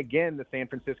 And then again, the San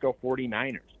Francisco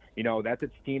 49ers. You know, that's a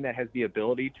team that has the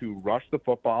ability to rush the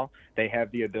football. They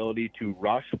have the ability to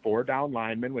rush 4 down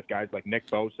linemen with guys like Nick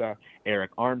Bosa,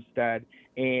 Eric Armstead.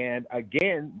 And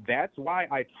again, that's why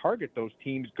I target those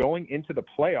teams going into the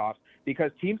playoffs,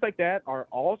 because teams like that are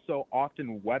also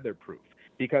often weatherproof.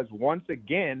 Because once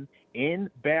again, in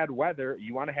bad weather,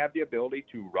 you want to have the ability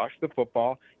to rush the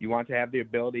football. You want to have the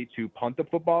ability to punt the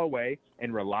football away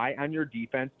and rely on your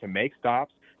defense to make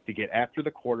stops, to get after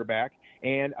the quarterback.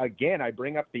 And again, I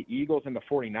bring up the Eagles and the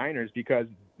 49ers because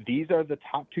these are the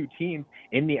top 2 teams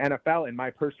in the NFL, in my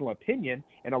personal opinion.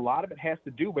 And a lot of it has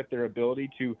to do with their ability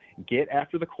to get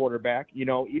after the quarterback. You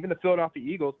know, even the Philadelphia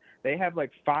Eagles, they have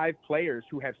like 5 players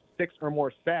who have 6 or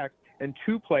more sacks and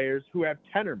 2 players who have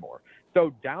 10 or more.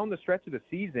 So down the stretch of the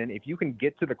season, if you can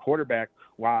get to the quarterback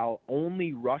while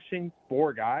only rushing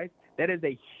 4 guys, that is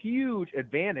a huge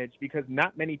advantage because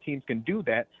not many teams can do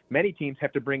that. Many teams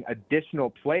have to bring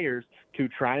additional players to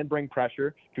try and bring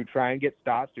pressure, to try and get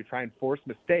stops, to try and force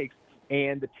mistakes.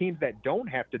 And the teams that don't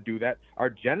have to do that are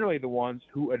generally the ones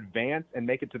who advance and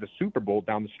make it to the Super Bowl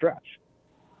down the stretch.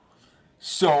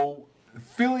 So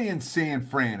Philly and San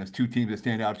Fran as 2 teams that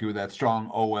stand out to you with that strong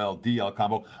OL-DL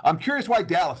combo. I'm curious why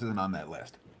Dallas isn't on that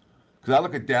list. Because I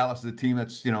look at Dallas as a team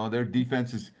that's, you know, their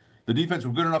defense is – the defense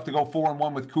was good enough to go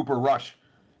 4-1 with Cooper Rush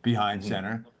behind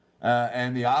center.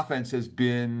 And the offense has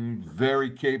been very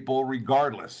capable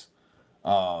regardless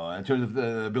in terms of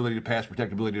the ability to pass,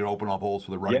 protectability to open up holes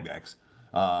for the running backs.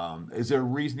 Is there a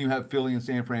reason you have Philly and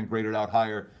San Fran graded out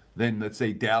higher than, let's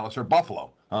say, Dallas or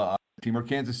Buffalo, team or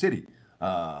Kansas City?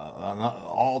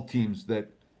 All teams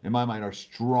that, in my mind, are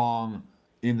strong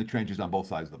in the trenches on both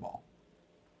sides of the ball.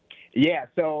 Yeah,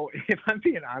 so if I'm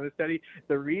being honest, Eddie,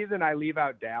 the reason I leave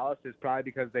out Dallas is probably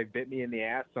because they bit me in the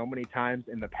ass so many times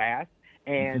in the past,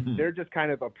 and they're just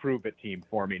kind of a prove-it team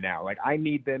for me now. Like, I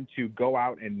need them to go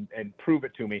out and prove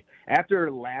it to me. After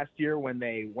last year when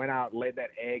they went out and laid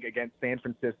that egg against San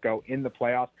Francisco in the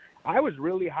playoffs, I was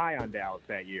really high on Dallas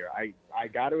that year. I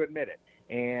got to admit it.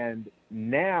 And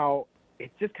now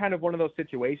it's just kind of one of those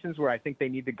situations where I think they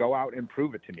need to go out and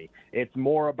prove it to me. It's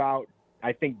more about,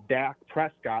 I think, Dak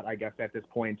Prescott, I guess, at this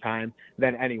point in time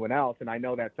than anyone else. And I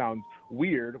know that sounds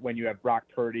weird when you have Brock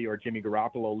Purdy or Jimmy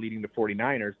Garoppolo leading the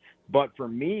 49ers. But for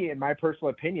me, in my personal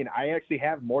opinion, I actually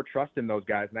have more trust in those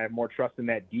guys, and I have more trust in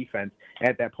that defense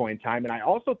at that point in time. And I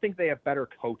also think they have better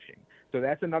coaching. So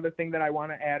that's another thing that I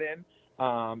want to add in.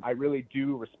 I really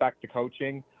do respect the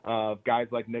coaching of guys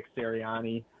like Nick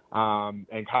Sirianni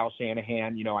and Kyle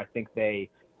Shanahan. You know, I think they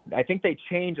I think they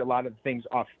change a lot of things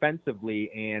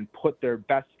offensively and put their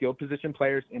best skill position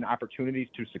players in opportunities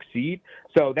to succeed.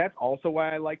 So that's also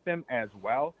why I like them as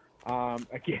well.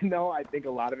 Again, though, I think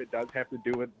a lot of it does have to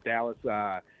do with Dallas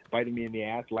biting me in the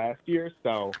ass last year.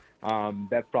 So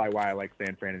that's probably why I like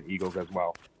San Fran and Eagles as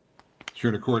well. Sure,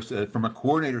 and of course, from a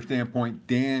coordinator standpoint,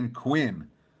 Dan Quinn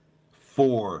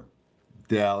for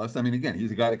Dallas. I mean, again, he's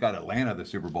the guy that got Atlanta the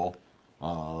Super Bowl.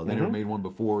 They never made one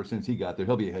before since he got there.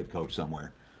 He'll be a head coach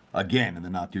somewhere again in the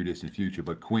not-too-distant future.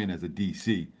 But Quinn, as a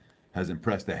DC, has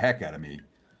impressed the heck out of me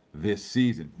this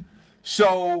season.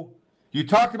 So you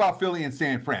talked about Philly and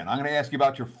San Fran. I'm going to ask you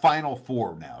about your final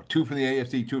four now. 2 from the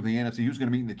AFC, 2 from the NFC. Who's going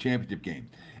to meet in the championship game?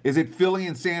 Is it Philly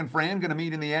and San Fran going to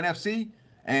meet in the NFC?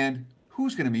 And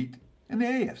who's going to meet in the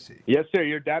AFC? Yes, sir.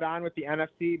 You're dead on with the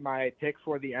NFC. My pick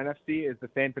for the NFC is the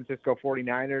San Francisco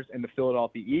 49ers and the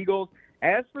Philadelphia Eagles.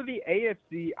 As for the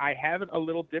AFC, I have it a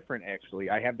little different,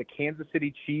 actually. I have the Kansas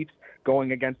City Chiefs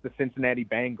going against the Cincinnati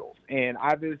Bengals. And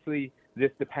obviously, this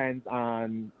depends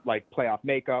on, like, playoff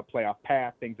makeup, playoff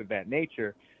path, things of that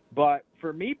nature. But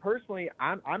for me personally,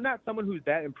 I'm not someone who's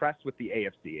that impressed with the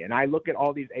AFC. And I look at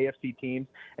all these AFC teams,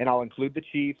 and I'll include the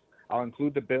Chiefs, I'll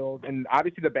include the Bills, and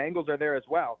obviously the Bengals are there as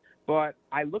well. But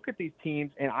I look at these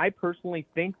teams, and I personally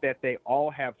think that they all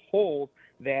have holes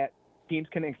that teams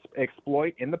can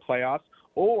exploit in the playoffs,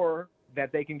 or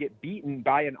that they can get beaten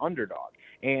by an underdog.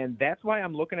 And that's why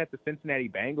I'm looking at the Cincinnati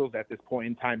Bengals at this point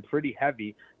in time pretty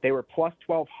heavy. They were plus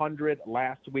 1,200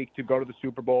 last week to go to the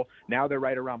Super Bowl. Now they're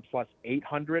right around plus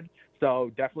 800.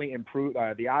 So definitely improved.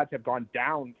 The odds have gone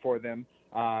down for them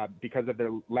because of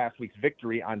their last week's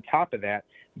victory on top of that.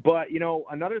 But, you know,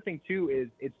 another thing, too, is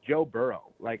it's Joe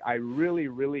Burrow. Like, I really,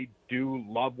 really do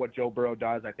love what Joe Burrow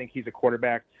does. I think he's a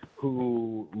quarterback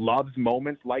who loves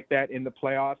moments like that in the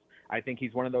playoffs. I think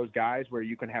he's one of those guys where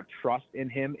you can have trust in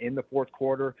him in the fourth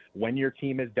quarter when your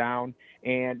team is down.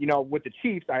 And, you know, with the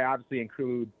Chiefs, I obviously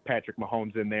include Patrick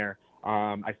Mahomes in there.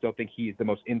 I still think he's the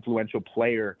most influential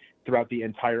player throughout the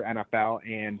entire NFL,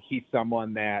 and he's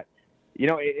someone that, you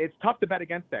know, it's tough to bet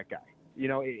against that guy. You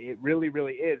know, it really,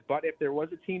 really is. But if there was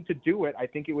a team to do it, I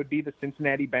think it would be the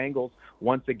Cincinnati Bengals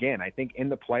once again. I think in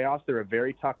the playoffs, they're a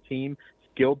very tough team.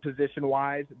 Skilled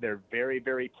position-wise, they're very,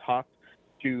 very tough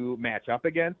to match up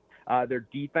against. Their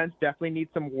defense definitely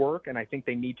needs some work, and I think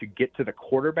they need to get to the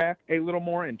quarterback a little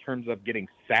more in terms of getting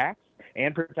sacks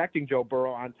and protecting Joe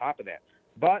Burrow on top of that.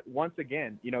 But once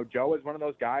again, you know, Joe is one of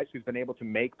those guys who's been able to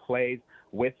make plays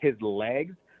with his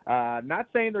legs. Not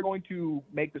saying they're going to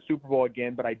make the Super Bowl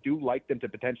again, but I do like them to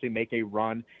potentially make a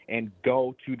run and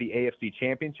go to the AFC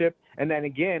Championship. And then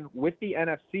again, with the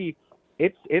NFC,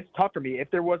 it's tough for me.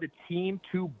 If there was a team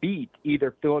to beat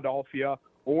either Philadelphia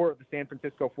or the San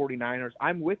Francisco 49ers,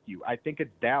 I'm with you. I think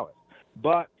it's Dallas.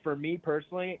 But for me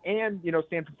personally, and, you know,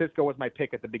 San Francisco was my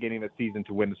pick at the beginning of the season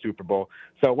to win the Super Bowl.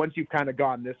 So once you've kind of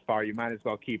gone this far, you might as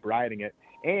well keep riding it.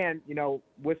 And, you know,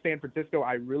 with San Francisco,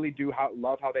 I really do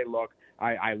love how they look.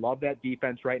 I love that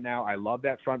defense right now. I love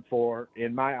that front four.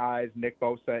 In my eyes, Nick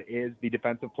Bosa is the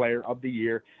defensive player of the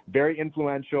year. Very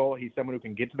influential. He's someone who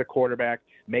can get to the quarterback,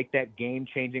 make that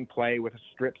game-changing play with a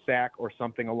strip sack or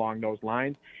something along those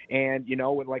lines. And, you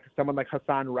know, with like someone like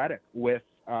Hassan Reddick with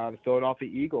the Philadelphia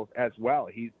Eagles as well.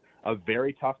 He's a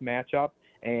very tough matchup.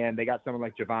 And they got someone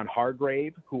like Javon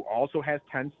Hargrave, who also has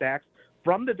 10 sacks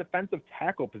from the defensive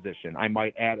tackle position, I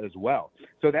might add as well.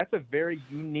 So that's a very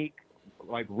unique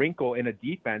like wrinkle in a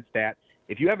defense that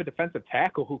if you have a defensive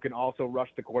tackle who can also rush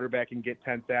the quarterback and get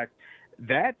 10 sacks,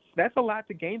 that's a lot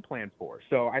to game plan for.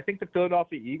 So I think the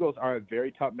Philadelphia Eagles are a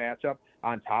very tough matchup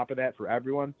on top of that for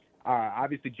everyone.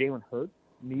 Obviously, Jalen Hurts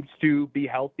needs to be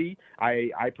healthy.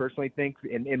 I personally think,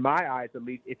 in my eyes at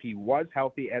least, if he was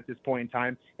healthy at this point in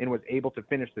time and was able to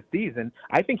finish the season,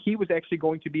 I think he was actually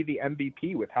going to be the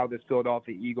MVP with how this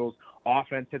Philadelphia Eagles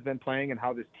offense has been playing and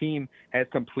how this team has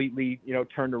completely, you know,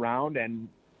 turned around and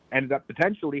ended up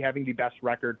potentially having the best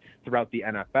record throughout the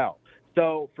NFL.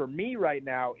 So for me right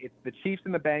now, it's the Chiefs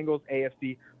and the Bengals,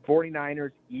 AFC,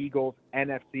 49ers, Eagles,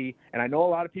 NFC. And I know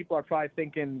a lot of people are probably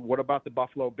thinking, what about the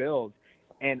Buffalo Bills?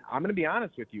 And I'm going to be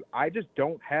honest with you. I just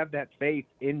don't have that faith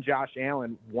in Josh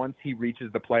Allen once he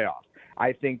reaches the playoffs.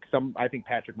 I think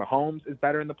Patrick Mahomes is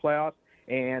better in the playoffs.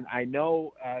 And I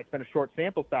know it's been a short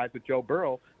sample size with Joe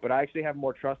Burrow, but I actually have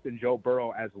more trust in Joe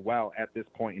Burrow as well at this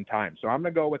point in time. So I'm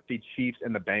going to go with the Chiefs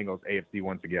and the Bengals, AFC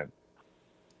once again.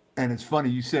 And it's funny,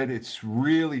 you said it's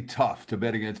really tough to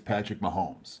bet against Patrick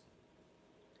Mahomes.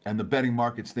 And the betting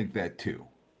markets think that too.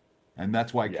 And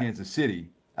that's why Kansas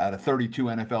City, out of 32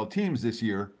 NFL teams this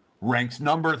year, ranks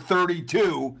number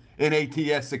 32 in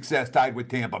ATS success, tied with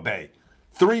Tampa Bay.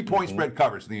 3-point spread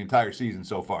covers the entire season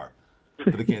so far.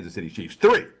 for the Kansas City Chiefs.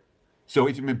 3. So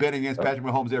if you've been betting against Patrick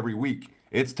Mahomes every week,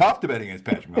 it's tough to bet against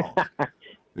Patrick Mahomes.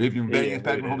 If you've been betting against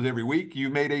Patrick Mahomes every week, you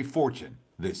made a fortune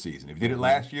this season. If you did it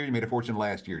last year, you made a fortune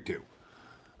last year too.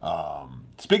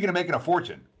 Speaking of making a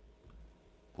fortune,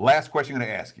 last question I'm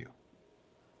going to ask you.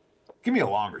 Give me a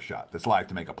longer shot that's live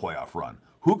to make a playoff run.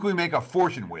 Who can we make a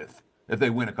fortune with if they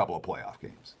win a couple of playoff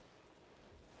games?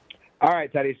 All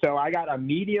right, Teddy. So I got a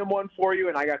medium one for you,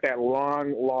 and I got that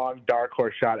long dark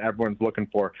horse shot everyone's looking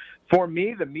for. For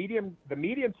me, the medium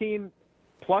team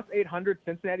plus 800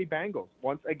 Cincinnati Bengals.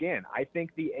 Once again, I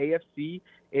think the AFC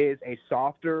is a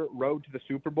softer road to the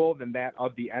Super Bowl than that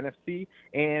of the NFC,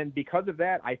 and because of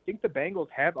that, I think the Bengals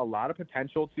have a lot of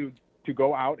potential to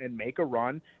go out and make a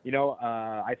run.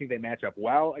 I think they match up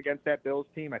well against that Bills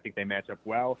team. I think they match up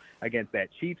well against that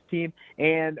Chiefs team.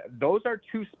 And those are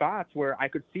 2 spots where I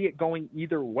could see it going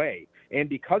either way. And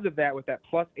because of that, with that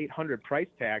plus 800 price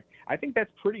tag, I think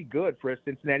that's pretty good for a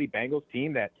Cincinnati Bengals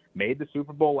team that made the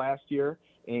Super Bowl last year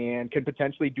and can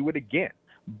potentially do it again.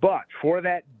 But for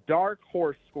that dark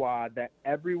horse squad that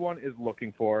everyone is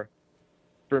looking for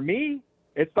me,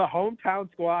 it's the hometown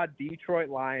squad, Detroit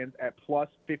Lions, at plus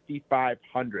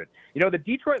 5,500. The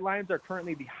Detroit Lions are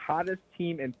currently the hottest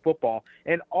team in football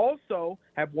and also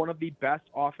have one of the best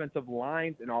offensive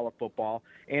lines in all of football,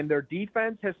 and their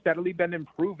defense has steadily been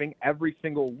improving every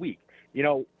single week.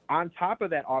 On top of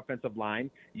that offensive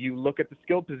line, you look at the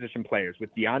skill position players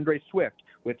with DeAndre Swift,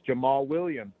 with Jamal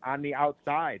Williams on the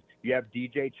outside. You have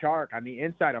DJ Chark on the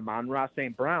inside, Amon-Ra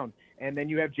St. Brown. And then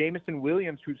you have Jameson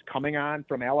Williams, who's coming on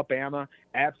from Alabama,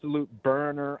 absolute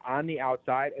burner on the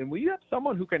outside. And when you have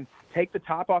someone who can take the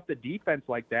top off the defense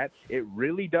like that, it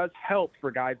really does help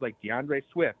for guys like DeAndre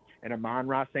Swift and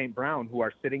Amon-Ra St. Brown, who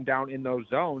are sitting down in those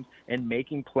zones and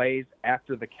making plays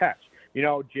after the catch.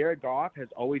 Jared Goff has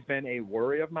always been a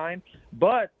worry of mine,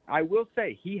 but I will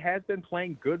say he has been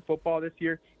playing good football this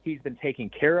year. He's been taking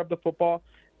care of the football.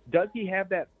 Does he have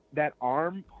that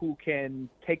arm who can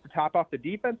take the top off the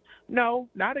defense? No,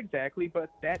 not exactly, but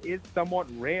that is somewhat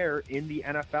rare in the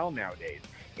NFL nowadays.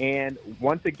 And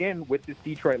once again, with this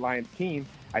Detroit Lions team,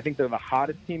 I think they're the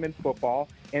hottest team in football,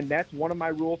 and that's one of my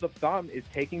rules of thumb is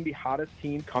taking the hottest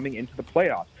team coming into the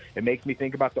playoffs. It makes me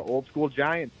think about the old school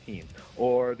Giants team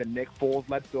or the Nick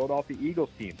Foles-led Philadelphia Eagles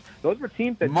team. Those were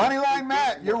teams that... Moneyline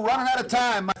Matt, you're running out of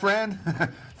time, my friend.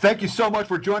 Thank you so much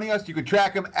for joining us. You can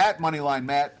track him at Moneyline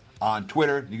Matt on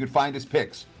Twitter. You can find his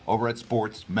picks over at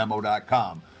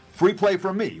sportsmemo.com. Free play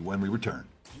from me when we return.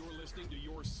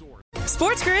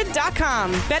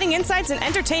 SportsGrid.com. Betting insights and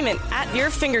entertainment at your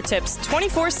fingertips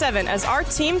 24/7 as our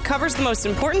team covers the most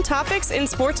important topics in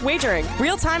sports wagering.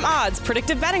 Real-time odds,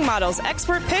 predictive betting models,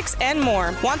 expert picks, and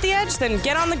more. Want the edge? Then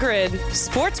get on the grid.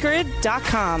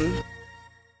 SportsGrid.com.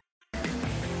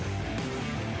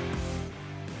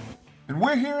 And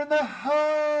we're here in the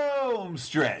home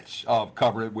stretch of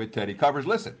Cover It with Teddy Covers.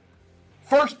 Listen,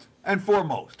 first and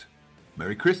foremost,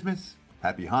 Merry Christmas.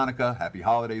 Happy Hanukkah, happy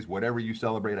holidays, whatever you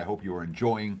celebrate. I hope you are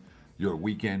enjoying your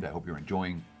weekend. I hope you're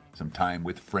enjoying some time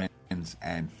with friends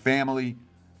and family.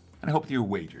 And I hope that your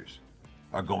wagers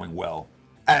are going well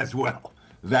as well.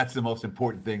 That's the most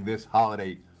important thing this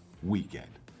holiday weekend.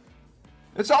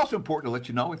 It's also important to let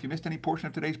you know if you missed any portion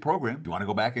of today's program, if you want to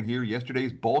go back and hear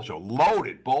yesterday's bowl show,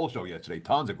 loaded bowl show yesterday,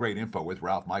 tons of great info with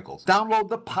Ralph Michaels. Download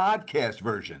the podcast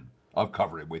version of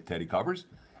Cover It with Teddy Covers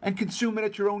and consume it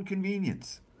at your own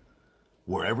convenience.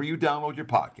 Wherever you download your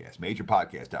podcast, major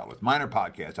podcast outlets, minor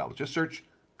podcast outlets, just search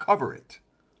Cover It.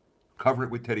 Cover It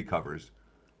with Teddy Covers.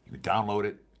 You can download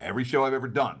it. Every show I've ever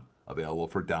done available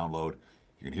for download.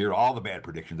 You can hear all the bad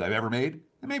predictions I've ever made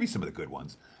and maybe some of the good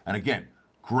ones. And again,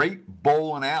 great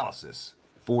bowl analysis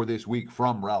for this week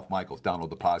from Ralph Michaels.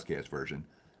 Download the podcast version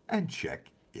and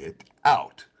check it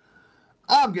out.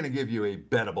 I'm going to give you a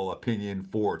bettable opinion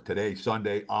for today,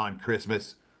 Sunday, on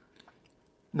Christmas.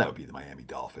 And that would be the Miami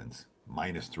Dolphins.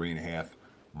 -3.5,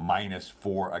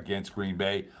 -4 against Green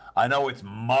Bay. I know it's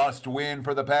must win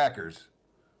for the Packers.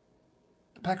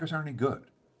 The Packers aren't any good.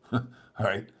 All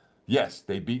right. Yes,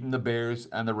 they've beaten the Bears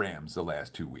and the Rams the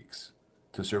last 2 weeks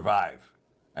to survive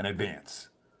and advance.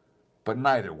 But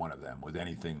neither one of them was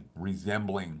anything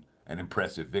resembling an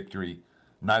impressive victory.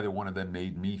 Neither one of them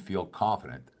made me feel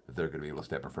confident that they're going to be able to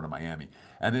step in front of Miami.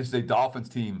 And this is a Dolphins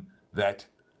team that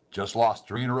just lost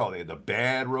 3 in a row. They had the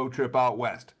bad road trip out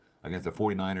west against the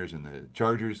 49ers and the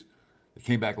Chargers. They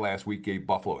came back last week, gave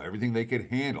Buffalo everything they could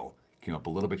handle. Came up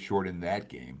a little bit short in that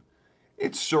game.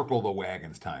 It's circle the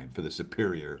wagons time for the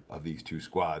superior of these two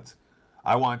squads.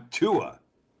 I want Tua,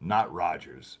 not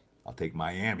Rodgers. I'll take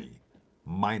Miami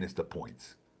minus the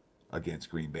points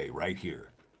against Green Bay right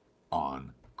here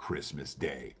on Christmas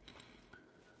Day.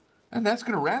 And that's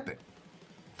going to wrap it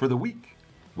for the week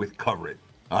with Cover It.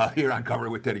 Here on Cover It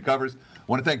with Teddy Covers. I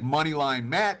want to thank Moneyline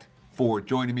Matt for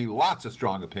joining me. Lots of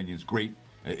strong opinions, great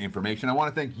information. I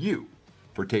want to thank you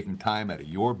for taking time out of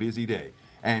your busy day,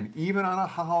 and even on a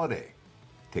holiday,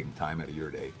 taking time out of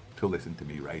your day to listen to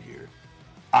me right here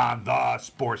on the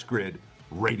Sports Grid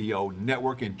Radio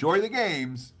Network. Enjoy the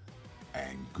games,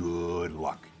 and good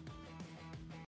luck.